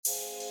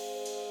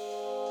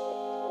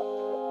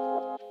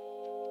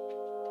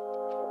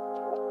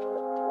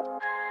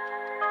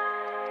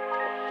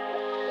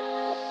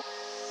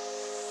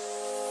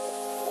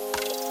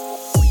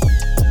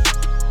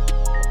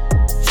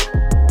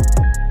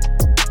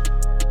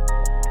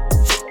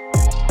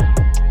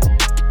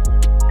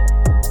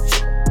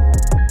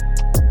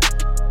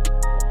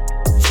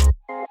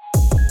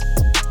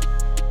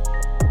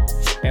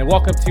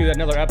welcome to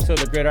another episode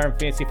of the Gridiron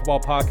Fantasy Football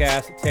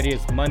Podcast. Today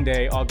is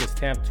Monday, August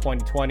 10th,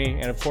 2020.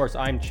 And of course,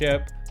 I'm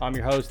Chip. I'm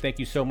your host. Thank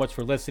you so much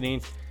for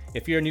listening.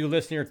 If you're a new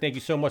listener, thank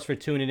you so much for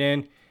tuning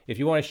in. If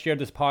you want to share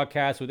this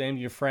podcast with any of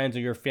your friends or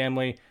your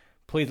family,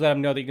 please let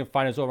them know that you can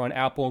find us over on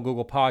Apple and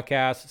Google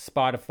Podcasts,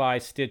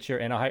 Spotify, Stitcher,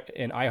 and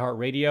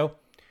iHeartRadio.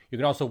 You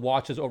can also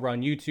watch us over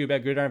on YouTube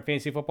at Gridiron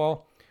Fantasy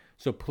Football.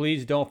 So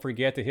please don't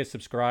forget to hit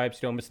subscribe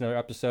so you don't miss another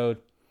episode.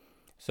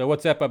 So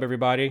what's up,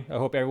 everybody? I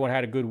hope everyone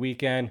had a good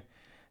weekend.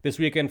 This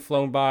weekend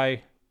flown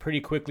by pretty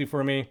quickly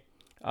for me.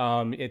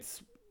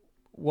 It's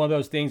one of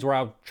those things where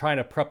I'm trying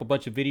to prep a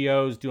bunch of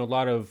videos, doing a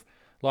lot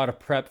of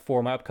prep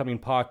for my upcoming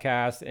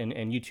podcast and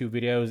YouTube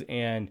videos.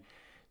 And,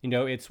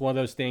 it's one of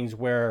those things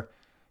where,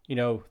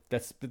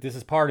 this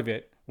is part of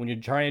it. When you're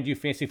trying to do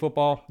fantasy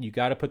football, you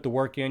got to put the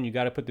work in. You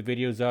got to put the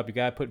videos up. You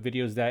got to put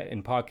videos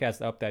and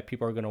podcasts up that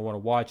people are going to want to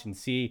watch and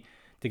see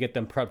to get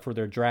them prepped for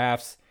their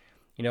drafts.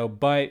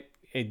 But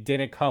it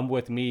didn't come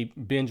with me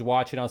binge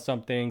watching on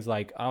some things.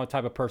 Like, I'm the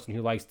type of person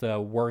who likes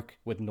to work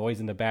with noise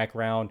in the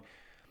background.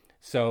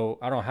 So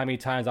I don't know how many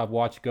times I've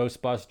watched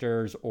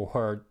Ghostbusters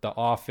or The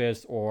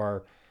Office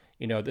or,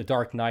 The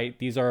Dark Knight.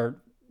 These are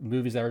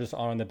movies that are just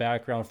on in the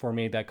background for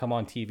me that come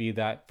on TV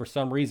that for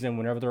some reason,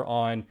 whenever they're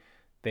on,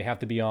 they have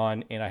to be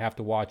on and I have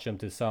to watch them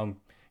to some,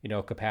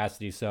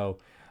 capacity. So,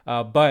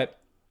 but,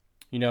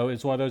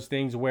 it's one of those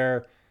things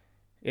where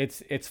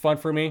it's fun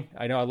for me.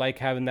 I know I like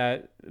having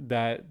that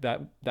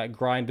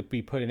grind to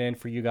be putting in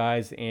for you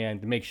guys and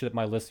to make sure that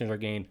my listeners are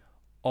getting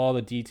all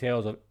the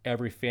details of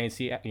every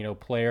fantasy,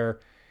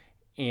 player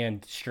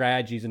and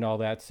strategies and all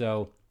that.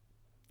 So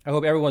I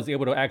hope everyone's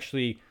able to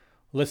actually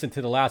listen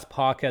to the last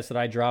podcast that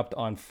I dropped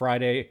on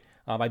Friday.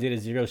 I did a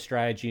zero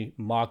strategy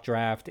mock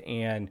draft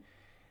and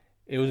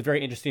it was a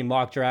very interesting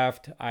mock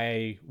draft.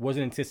 I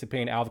wasn't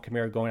anticipating Alvin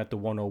Kamara going at the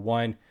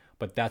 101.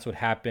 But that's what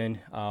happened.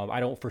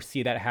 I don't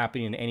foresee that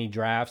happening in any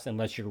drafts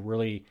unless you're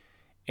really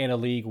in a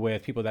league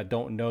with people that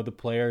don't know the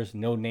players,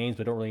 know names,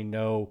 but don't really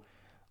know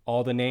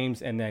all the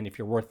names. And then if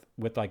you're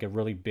with like a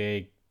really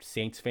big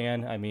Saints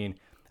fan,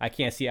 I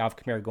can't see Alvin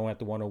Kamara going at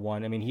the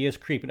 101. He is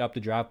creeping up the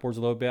draft boards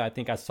a little bit. I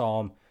think I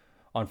saw him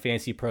on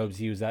Fantasy Probes.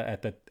 He was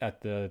at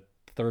the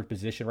third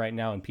position right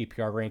now in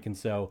PPR ranking.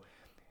 So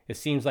it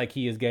seems like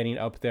he is getting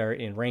up there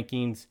in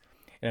rankings.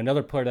 And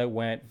another player that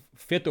went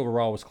fifth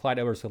overall was Clyde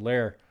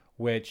Edwards-Helaire,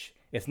 which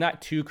it's not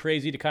too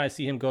crazy to kind of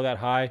see him go that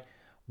high,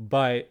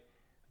 but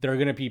there are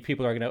going to be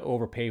people that are going to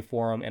overpay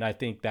for him, and I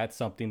think that's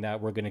something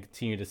that we're going to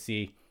continue to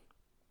see.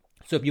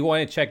 So if you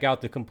want to check out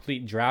the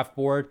complete draft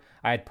board,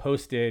 I had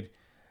posted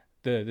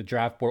the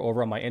draft board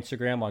over on my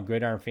Instagram on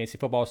Gridiron Fantasy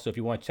Football, so if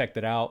you want to check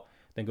that out,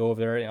 then go over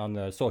there on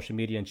the social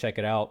media and check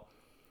it out.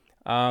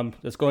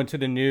 Let's go into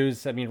the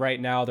news. Right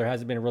now, there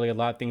hasn't been really a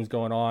lot of things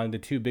going on. The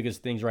two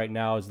biggest things right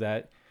now is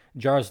that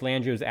Jarvis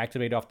Landry was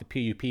activated off the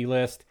PUP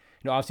list.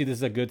 Obviously, this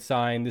is a good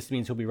sign. This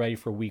means he'll be ready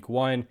for week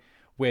one,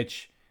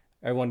 which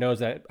everyone knows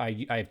that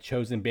I've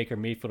chosen Baker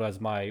Mayfield as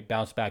my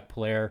bounce back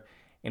player.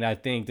 And I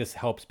think this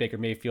helps Baker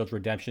Mayfield's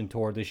redemption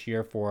tour this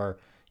year for,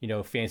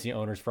 fantasy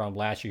owners from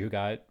last year who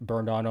got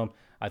burned on him.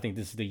 I think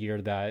this is the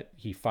year that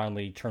he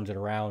finally turns it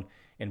around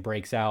and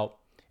breaks out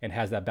and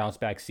has that bounce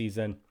back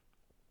season.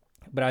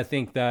 But I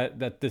think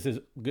that this is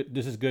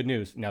good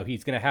news. Now,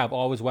 he's going to have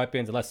all his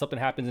weapons unless something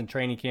happens in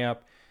training camp.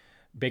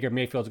 Baker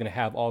Mayfield is going to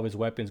have all of his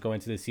weapons going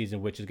into the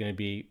season, which is going to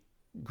be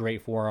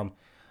great for him.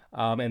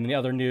 And the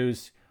other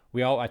news,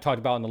 I talked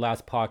about in the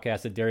last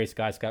podcast that Darius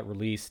Geis got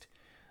released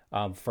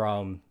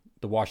from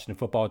the Washington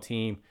football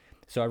team.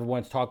 So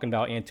everyone's talking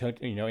about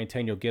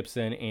Antonio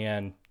Gibson.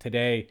 And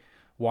today,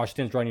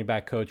 Washington's running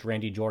back coach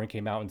Randy Jordan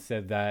came out and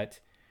said that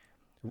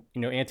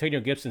Antonio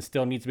Gibson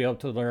still needs to be able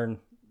to learn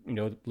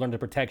the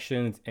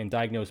protections and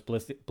diagnose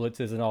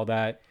blitzes and all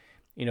that.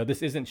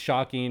 This isn't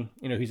shocking.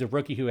 He's a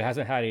rookie who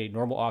hasn't had a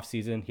normal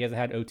offseason. He hasn't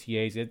had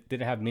OTAs. It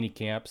didn't have mini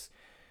camps.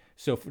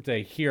 So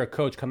to hear a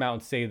coach come out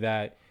and say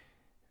that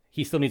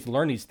he still needs to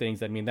learn these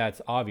things,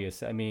 that's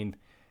obvious.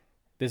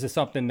 This is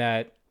something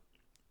that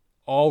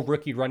all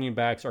rookie running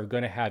backs are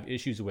going to have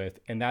issues with.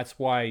 And that's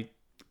why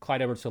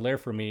Clyde Edwards-Helaire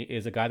for me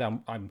is a guy that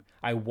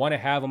I want to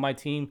have on my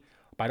team,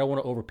 but I don't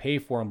want to overpay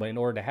for him. But in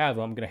order to have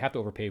him, I'm going to have to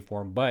overpay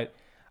for him. But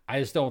I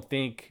just don't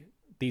think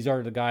these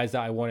are the guys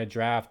that I want to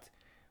draft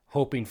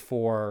hoping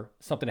for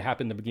something to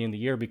happen in the beginning of the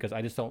year because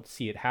I just don't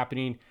see it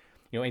happening.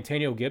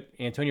 Antonio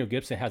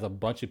Gibson has a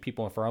bunch of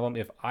people in front of him.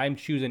 If I'm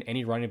choosing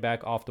any running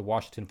back off the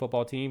Washington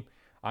football team,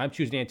 I'm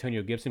choosing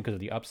Antonio Gibson because of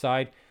the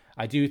upside.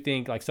 I do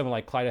think like someone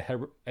like Clyde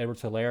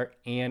Edwards-Helaire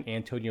and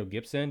Antonio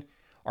Gibson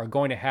are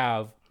going to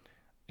have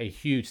a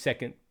huge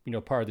second,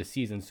 part of the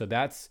season. So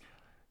that's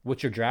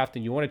what you're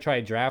drafting. You want to try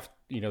to draft,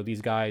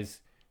 these guys,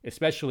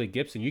 especially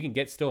Gibson. You can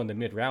get still in the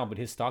mid round, but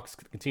his stocks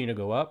continue to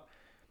go up.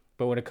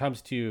 But when it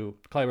comes to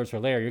Clyde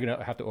Edwards-Helaire, you're going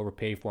to have to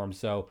overpay for him.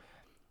 So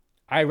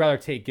I'd rather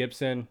take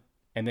Gibson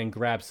and then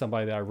grab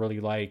somebody that I really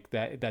like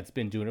that's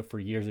been doing it for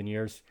years and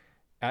years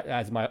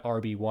as my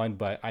RB1.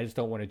 But I just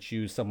don't want to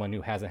choose someone who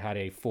hasn't had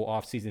a full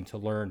offseason to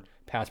learn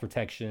pass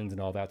protections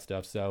and all that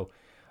stuff. So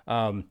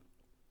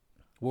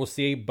we'll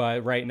see.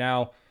 But right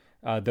now,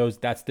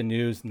 That's the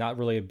news. Not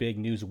really a big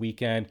news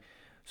weekend.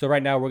 So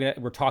right now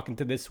we're talking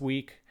to this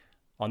week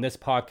on this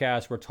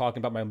podcast. We're talking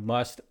about my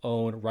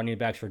must-own running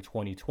backs for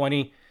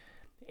 2020,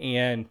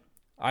 and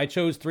I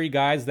chose 3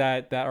 guys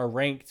that are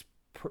ranked,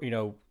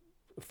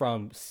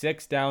 from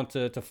 6 down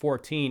to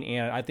 14,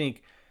 and I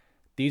think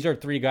these are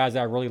 3 guys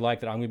that I really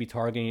like that I'm going to be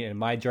targeting in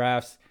my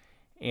drafts.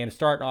 And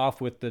starting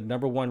off with the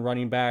number 1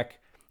 running back.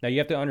 Now you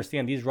have to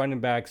understand these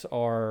running backs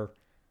are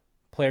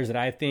players that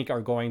I think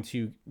are going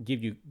to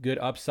give you good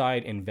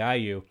upside and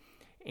value.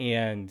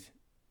 And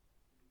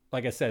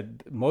like I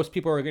said, most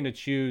people are going to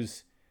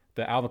choose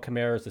the Alvin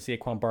Kamara's, the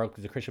Saquon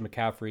Barkley's, the Christian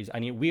McCaffrey's.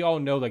 I mean, we all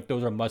know like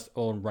those are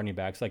must-own running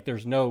backs. Like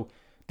there's no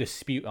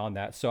dispute on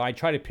that. So I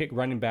try to pick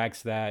running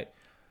backs that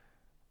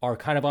are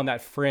kind of on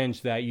that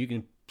fringe that you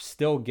can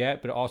still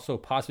get, but also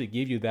possibly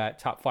give you that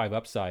top 5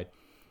 upside.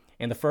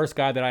 And the first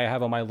guy that I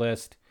have on my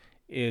list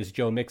is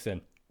Joe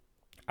Mixon.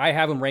 I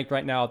have him ranked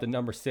right now at the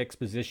number 6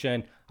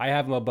 position. I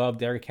have him above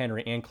Derrick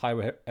Henry and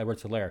Clyde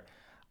Edwards-Helaire.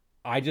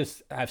 I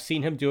just have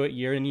seen him do it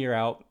year in, year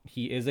out.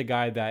 He is a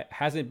guy that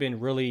hasn't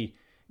been really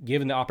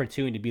given the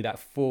opportunity to be that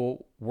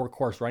full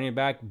workhorse running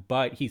back,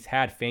 but he's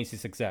had fantasy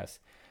success.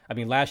 I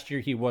mean, last year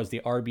he was the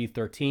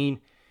RB13.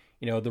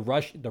 The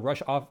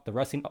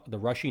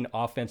rushing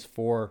offense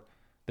for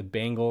the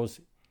Bengals,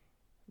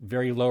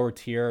 very lower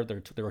tier.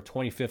 They were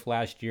 25th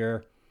last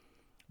year,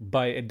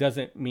 but it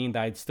doesn't mean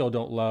that I still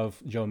don't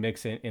love Joe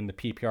Mixon in the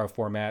PPR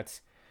formats.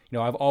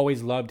 I've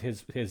always loved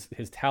his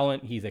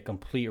talent. He's a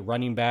complete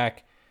running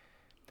back.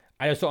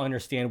 I just don't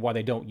understand why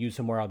they don't use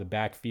him more out of the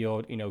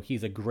backfield.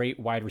 He's a great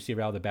wide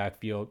receiver out of the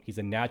backfield. He's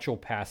a natural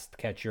pass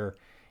catcher,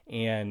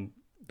 and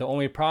the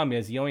only problem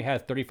is he only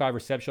had 35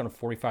 receptions on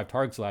 45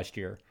 targets last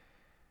year,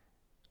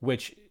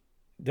 which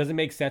doesn't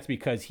make sense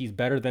because he's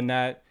better than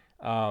that.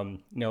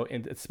 And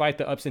despite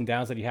the ups and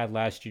downs that he had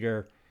last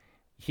year,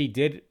 he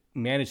did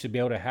manage to be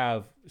able to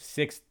have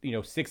 6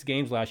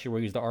 games last year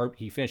where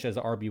he finished as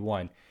the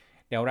RB1.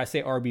 Now, when I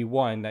say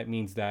RB1, that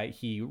means that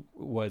he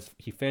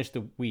finished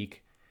the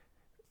week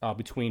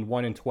between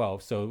 1 and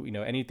 12. So,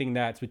 anything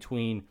that's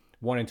between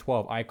 1 and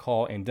 12, I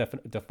call and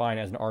define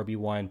as an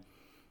RB1.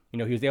 He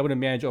was able to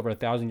manage over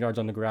 1,000 yards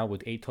on the ground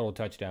with 8 total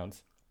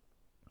touchdowns.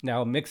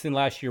 Now, Mixon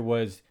last year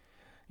was,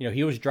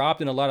 he was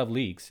dropped in a lot of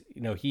leagues.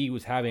 He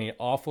was having an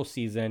awful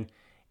season,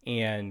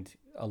 and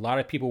a lot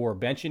of people were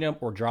benching him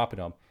or dropping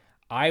him.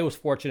 I was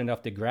fortunate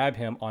enough to grab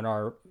him on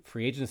our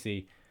free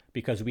agency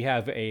because we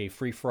have a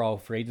free-for-all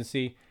free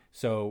agency.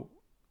 So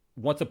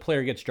once a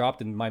player gets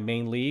dropped in my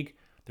main league,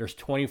 there's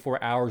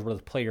 24 hours where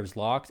the player's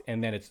locked,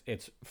 and then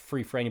it's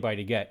free for anybody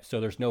to get. So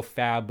there's no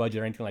fab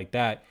budget or anything like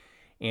that.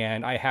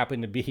 And I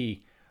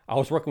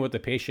was working with the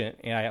patient,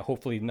 and I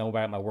hopefully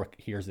nobody at my work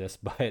hears this,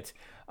 but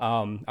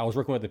I was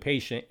working with the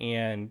patient,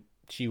 and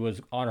she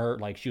was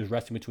she was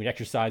resting between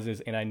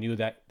exercises, and I knew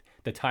that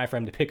the time for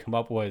him to pick him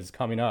up was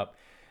coming up.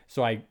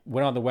 So I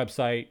went on the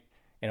website,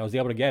 and I was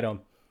able to get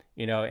him,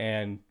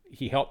 and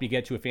he helped me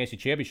get to a fantasy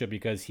championship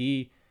because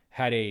he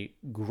had a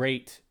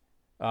great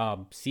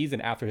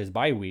season after his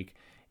bye week.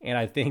 And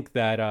I think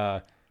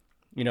that,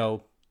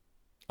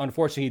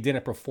 unfortunately he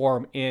didn't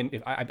perform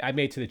I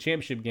made it to the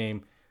championship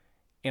game,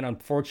 and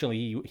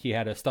unfortunately he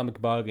had a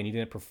stomach bug and he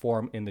didn't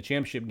perform in the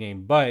championship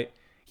game, but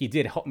he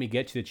did help me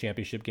get to the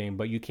championship game.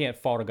 But you can't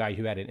fault a guy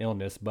who had an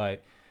illness.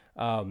 But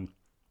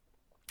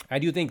I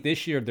do think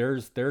this year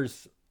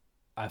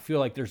I feel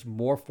like there's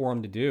more for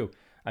him to do.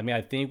 I mean,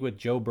 I think with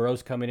Joe Burrow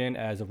coming in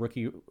as a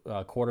rookie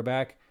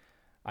quarterback,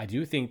 I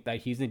do think that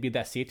he's going to be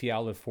that safety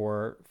outlet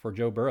for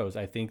Joe Burrow.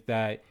 I think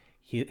that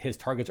his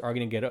targets are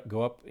going to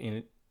go up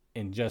in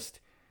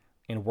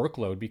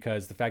workload,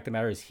 because the fact of the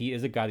matter is he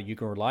is a guy that you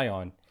can rely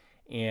on.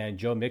 And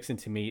Joe Mixon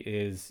to me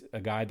is a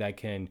guy that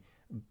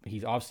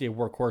he's obviously a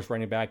workhorse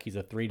running back. He's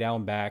a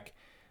 3-down back.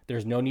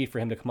 There's no need for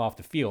him to come off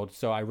the field.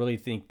 So I really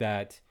think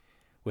that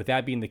with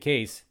that being the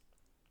case,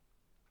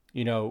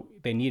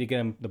 they need to get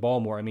him the ball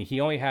more. I mean, he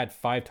only had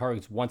 5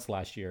 targets once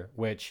last year,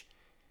 which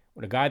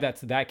when a guy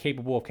that's that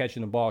capable of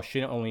catching the ball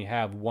shouldn't only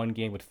have 1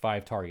 game with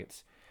 5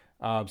 targets.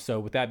 So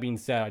with that being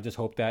said, I just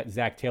hope that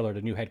Zach Taylor,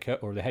 the new head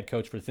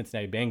coach for the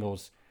Cincinnati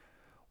Bengals,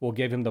 will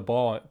give him the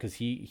ball, because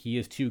he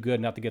is too good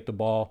not to get the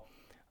ball.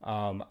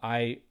 I'm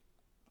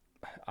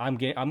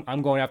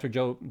going after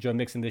Joe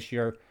Mixon this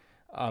year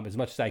as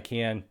much as I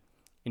can.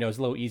 It's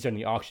a little easier in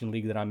the auction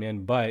league that I'm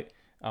in, but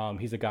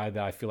he's a guy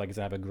that I feel like is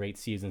going to have a great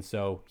season.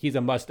 So he's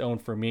a must-own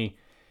for me.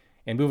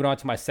 And moving on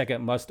to my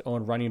second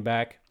must-own running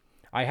back,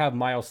 I have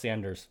Miles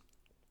Sanders.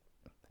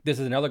 This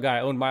is another guy.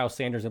 I own Miles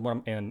Sanders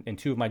in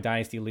 2 of my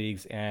dynasty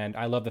leagues, and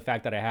I love the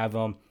fact that I have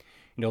him.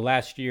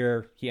 Last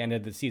year he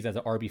ended the season as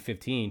an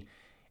RB15,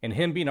 and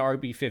him being an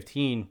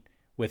RB15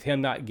 with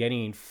him not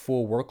getting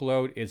full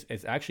workload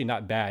is actually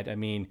not bad. I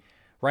mean,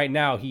 right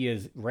now he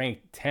is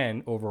ranked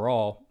 10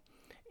 overall,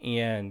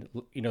 and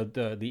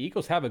the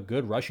Eagles have a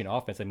good rushing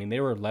offense. I mean, they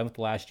were 11th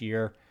last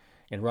year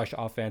in rush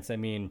offense. I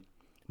mean,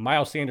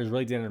 Miles Sanders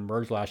really didn't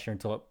emerge last year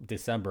until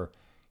December.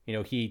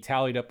 He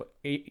tallied up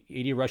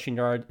 80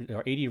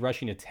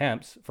 rushing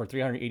attempts for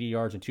 380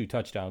 yards and 2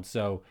 touchdowns.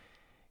 So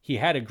he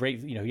had a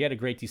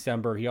great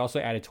December. He also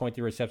added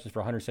 23 receptions for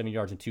 170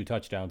 yards and 2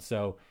 touchdowns.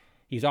 So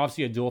he's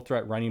obviously a dual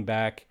threat running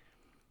back.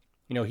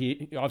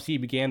 He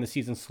began the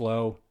season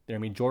slow. I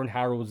mean, Jordan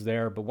Howard was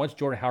there, but once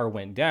Jordan Howard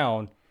went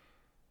down,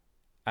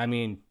 I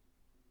mean,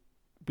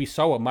 we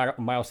saw what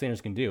Miles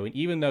Sanders can do. And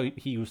even though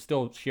he was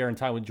still sharing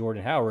time with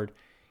Jordan Howard,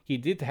 he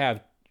did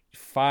have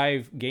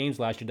 5 games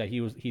last year that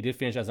he did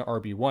finish as an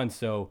RB1.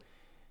 So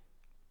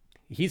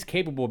he's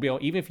capable of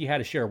even if he had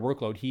to share a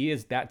workload, he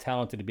is that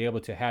talented to be able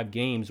to have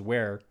games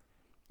where,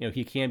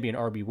 he can be an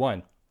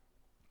RB1.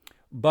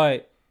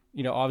 But,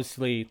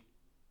 obviously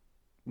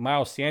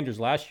Miles Sanders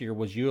last year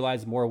was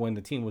utilized more when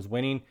the team was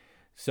winning.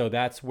 So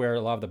that's where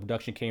a lot of the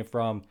production came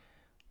from.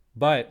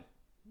 But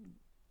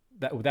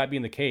with that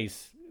being the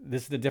case,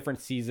 this is a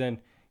different season.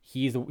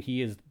 He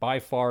is by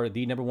far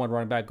the number one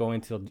running back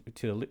going to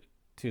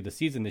the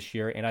season this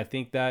year. And I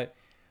think that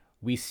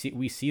we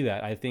see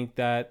that. I think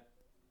that,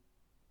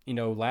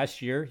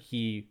 last year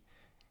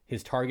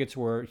his targets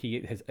were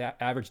his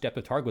average depth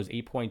of target was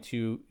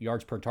 8.2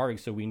 yards per target.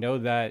 So we know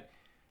that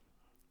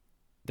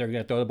they're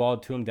going to throw the ball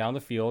to him down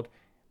the field,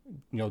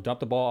 dump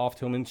the ball off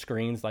to him in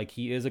screens. Like,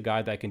 he is a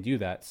guy that can do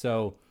that.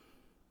 So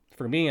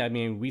for me, I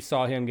mean, we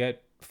saw him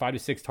get 5 to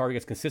 6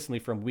 targets consistently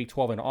from week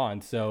 12 and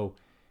on. So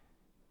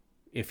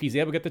if he's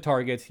able to get the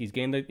targets, he's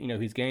gained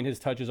his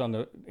touches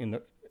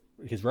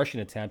his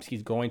rushing attempts,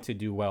 he's going to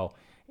do well.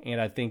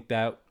 And I think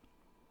that,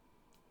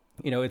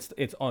 it's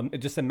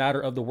just a matter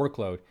of the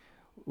workload.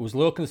 It was a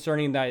little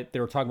concerning that they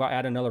were talking about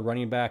adding another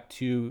running back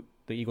to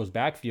the Eagles'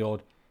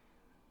 backfield.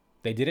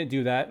 They didn't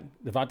do that.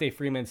 Devontae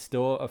Freeman's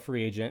still a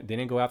free agent. They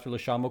didn't go after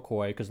LaShawn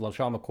McCoy because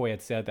LaShawn McCoy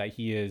had said that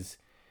he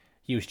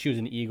was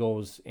choosing the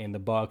Eagles and the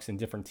Bucs and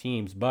different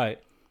teams,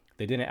 but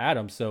they didn't add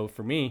him. So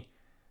for me,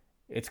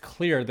 it's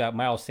clear that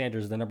Miles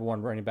Sanders is the number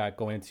one running back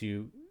going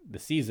into the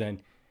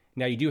season.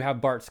 Now, you do have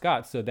Bart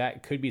Scott, so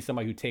that could be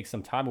somebody who takes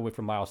some time away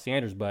from Miles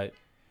Sanders, but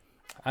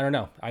I don't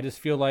know. I just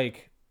feel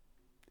like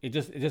it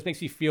just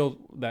makes me feel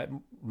that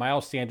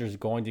Miles Sanders is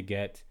going to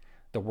get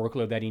the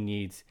workload that he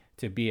needs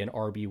to be an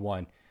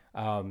RB1.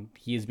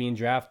 He is being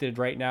drafted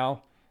right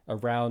now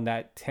around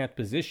that 10th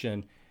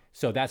position,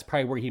 so that's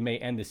probably where he may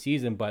end the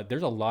season, but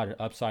there's a lot of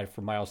upside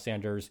for Miles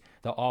Sanders.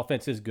 The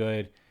offense is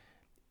good.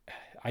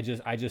 I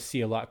just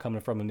see a lot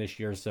coming from him this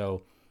year,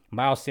 so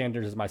Miles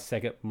Sanders is my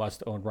second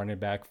must-own running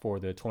back for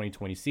the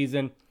 2020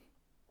 season.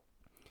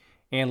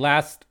 And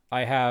last,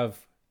 I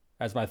have,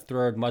 as my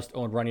third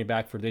must-own running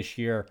back for this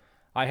year,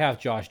 I have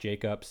Josh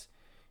Jacobs.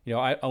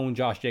 I owned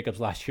Josh Jacobs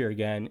last year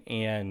again,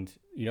 and,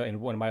 in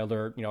one of my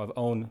other, I've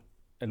owned,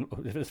 and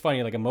it's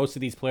funny, like most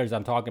of these players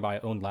I'm talking about, I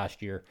owned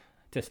last year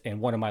just in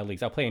one of my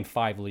leagues. I play in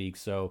 5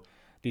 leagues, so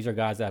these are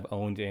guys that I've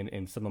owned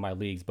in some of my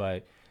leagues.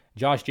 But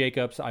Josh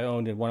Jacobs, I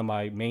owned in one of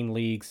my main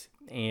leagues,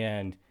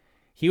 and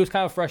he was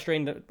kind of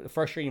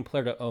frustrating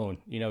player to own.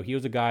 He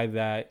was a guy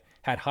that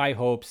had high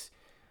hopes.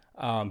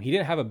 He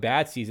didn't have a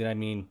bad season. I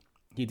mean,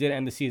 he did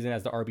end the season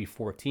as the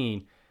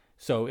RB14,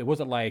 so it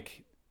wasn't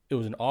like it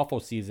was an awful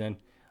season.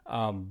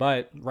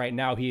 But right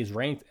now he is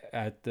ranked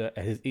at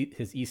his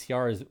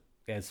ECR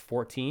as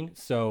 14.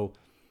 So,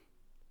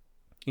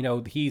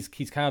 he's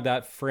kind of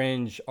that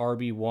fringe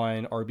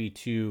RB1,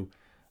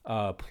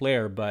 RB2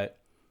 player. But,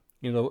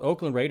 the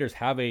Oakland Raiders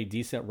have a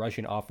decent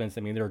rushing offense.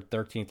 I mean, they were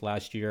 13th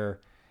last year.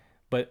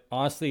 But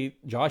honestly,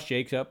 Josh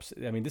Jacobs,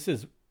 I mean,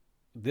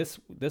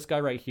 this guy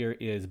right here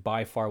is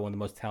by far one of the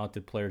most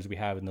talented players we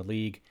have in the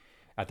league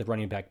at the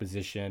running back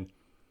position.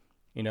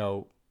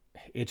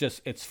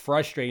 It's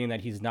frustrating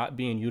that he's not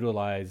being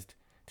utilized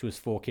to his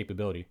full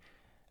capability.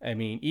 I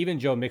mean, even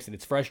Joe Mixon,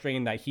 it's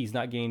frustrating that he's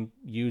not getting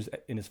used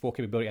in his full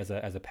capability as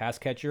a pass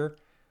catcher.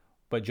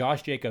 But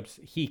Josh Jacobs,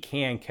 he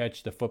can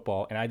catch the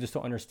football, and I just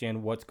don't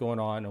understand what's going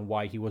on and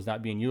why he was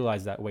not being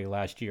utilized that way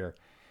last year.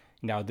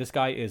 Now, this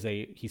guy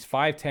he's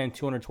 5'10",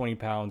 220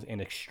 pounds,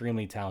 and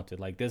extremely talented.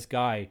 Like, this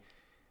guy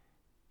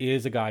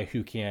is a guy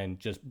who can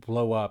just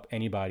blow up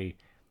anybody.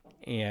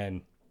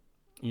 And,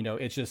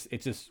 it's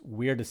just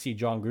weird to see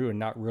John Gruden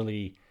not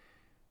really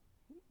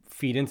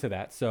feed into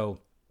that. So,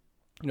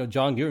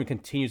 John Gruden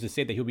continues to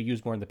say that he'll be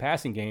used more in the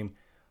passing game,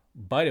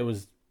 but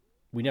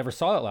we never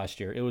saw it last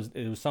year. It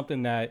was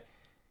something that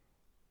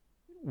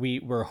we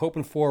were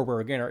hoping for.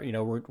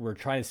 We're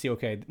trying to see,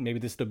 okay, maybe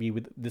this will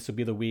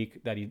be the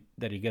week that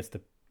he gets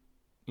the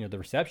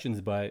receptions,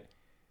 but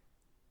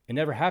it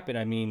never happened.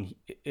 I mean,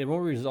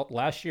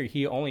 last year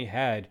he only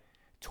had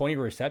 20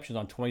 receptions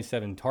on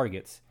 27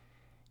 targets,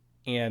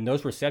 and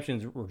those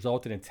receptions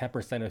resulted in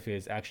 10% of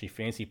his actually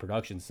fantasy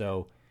production.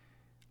 So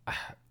I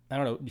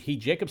don't know.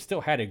 Jacobs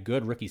still had a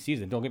good rookie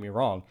season. Don't get me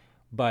wrong,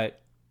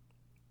 but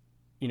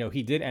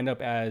he did end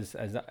up as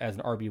an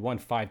RB1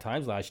 5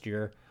 times last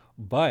year,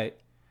 but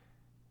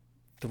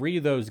 3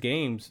 of those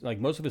games, like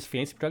most of his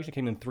fantasy production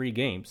came in 3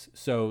 games.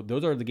 So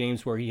those are the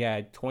games where he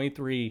had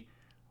 23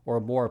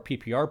 or more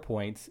PPR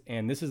points.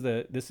 And this is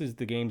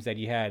the games that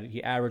he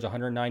averaged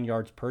 109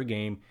 yards per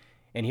game,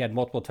 and he had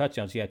multiple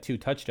touchdowns. He had 2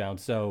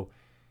 touchdowns. So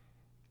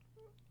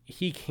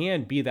he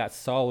can be that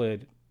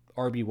solid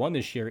RB1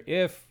 this year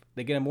if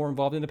they get him more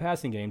involved in the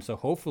passing game. So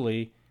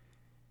hopefully,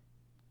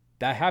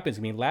 that happens.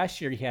 I mean, last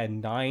year he had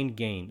 9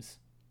 games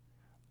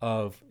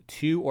of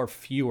 2 or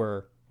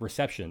fewer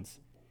receptions.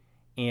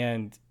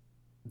 And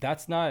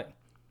that's not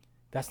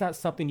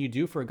something you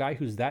do for a guy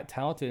who's that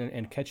talented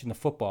and catching the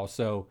football.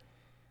 So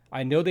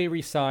I know they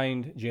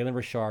re-signed Jalen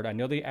Richard. I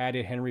know they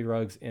added Henry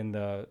Ruggs in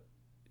the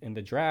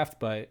draft,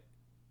 but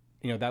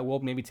that will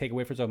maybe take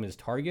away from some of his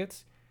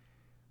targets.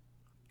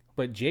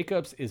 But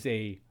Jacobs is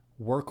a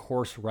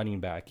workhorse running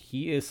back.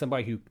 He is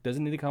somebody who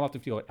doesn't need to come off the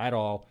field at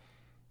all.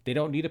 They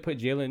don't need to put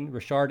Jalen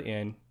Richard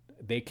in.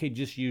 They could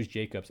just use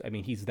Jacobs. I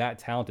mean, he's that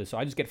talented. So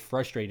I just get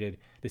frustrated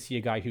to see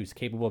a guy who's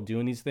capable of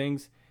doing these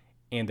things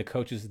and the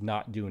coach is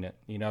not doing it,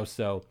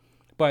 So,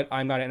 but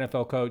I'm not an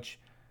NFL coach.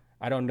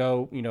 I don't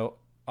know,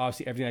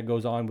 obviously everything that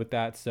goes on with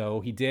that. So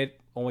he did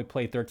only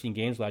play 13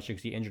 games last year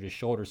because he injured his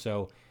shoulder.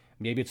 So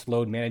maybe it's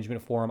load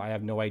management for him. I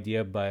have no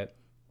idea, but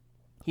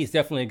he's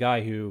definitely a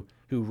guy who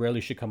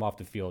really should come off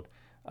the field.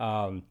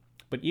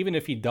 But even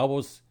if he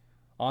doubles,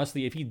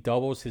 honestly, if he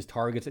doubles his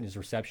targets and his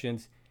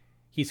receptions,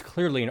 he's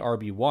clearly an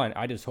RB1.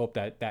 I just hope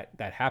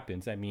that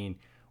happens. I mean,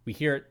 we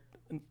hear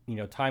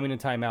it, time in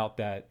and time out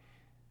that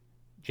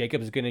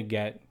Jacobs is going to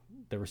get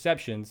the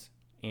receptions,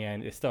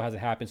 and it still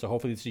hasn't happened. So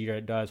hopefully this year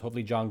it does.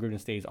 Hopefully John Gruden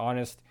stays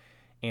honest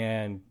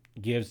and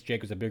gives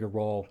Jacobs a bigger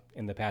role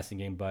in the passing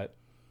game. But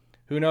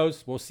who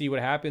knows? We'll see what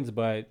happens.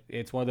 But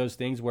it's one of those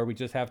things where we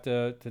just have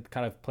to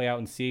kind of play out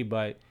and see.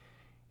 But,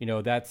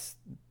 that's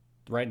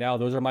right now,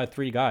 those are my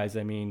 3 guys.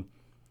 I mean,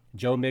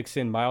 Joe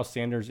Mixon, Miles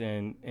Sanders,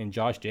 and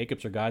Josh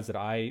Jacobs are guys that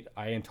I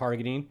am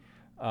targeting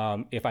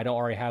if I don't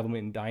already have them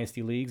in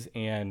dynasty leagues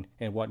and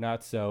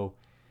whatnot. So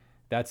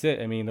that's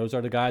it. I mean, those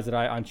are the guys that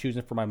I'm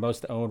choosing for my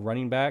most owned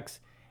running backs.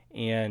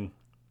 And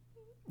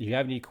if you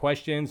have any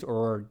questions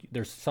or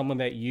there's someone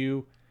that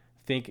you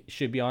think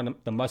should be on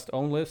the must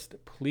own list,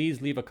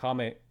 please leave a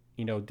comment,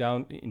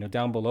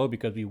 down below,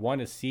 because we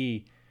want to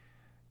see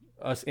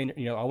us in,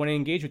 I want to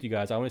engage with you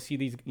guys. I want to see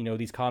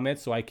these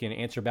comments so I can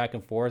answer back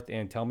and forth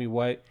and tell me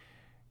what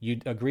you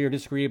agree or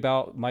disagree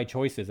about my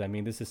choices. I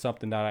mean, this is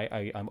something that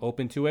I'm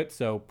open to it.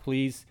 So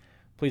please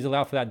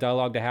allow for that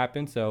dialogue to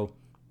happen. So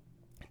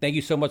thank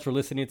you so much for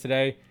listening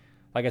today.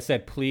 Like I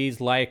said, please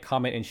like,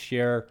 comment, and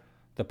share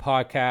the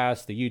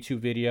podcast, the YouTube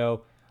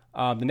video.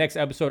 The next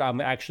episode, I'm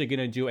actually going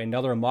to do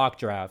another mock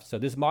draft. So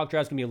this mock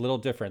draft is going to be a little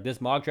different. This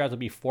mock draft will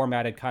be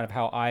formatted kind of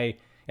how I,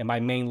 in my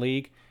main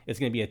league, it's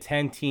going to be a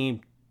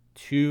 10-team,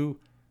 2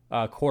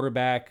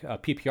 quarterback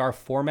PPR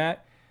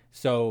format.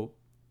 So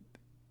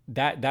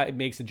that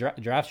makes the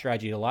draft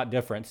strategy a lot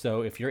different.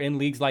 So if you're in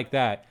leagues like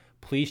that,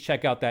 please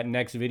check out that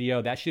next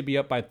video. That should be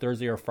up by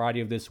Thursday or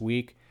Friday of this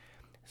week.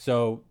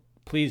 So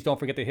please don't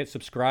forget to hit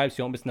subscribe so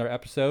you don't miss another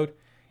episode.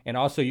 And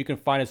also, you can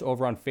find us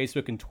over on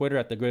Facebook and Twitter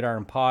at The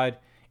Gridiron Pod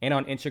and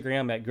on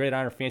Instagram at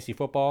Gridiron Fantasy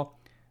Football.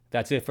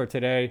 That's it for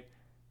today.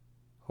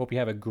 Hope you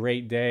have a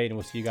great day, and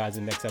we'll see you guys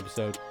in the next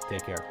episode.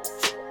 Take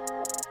care.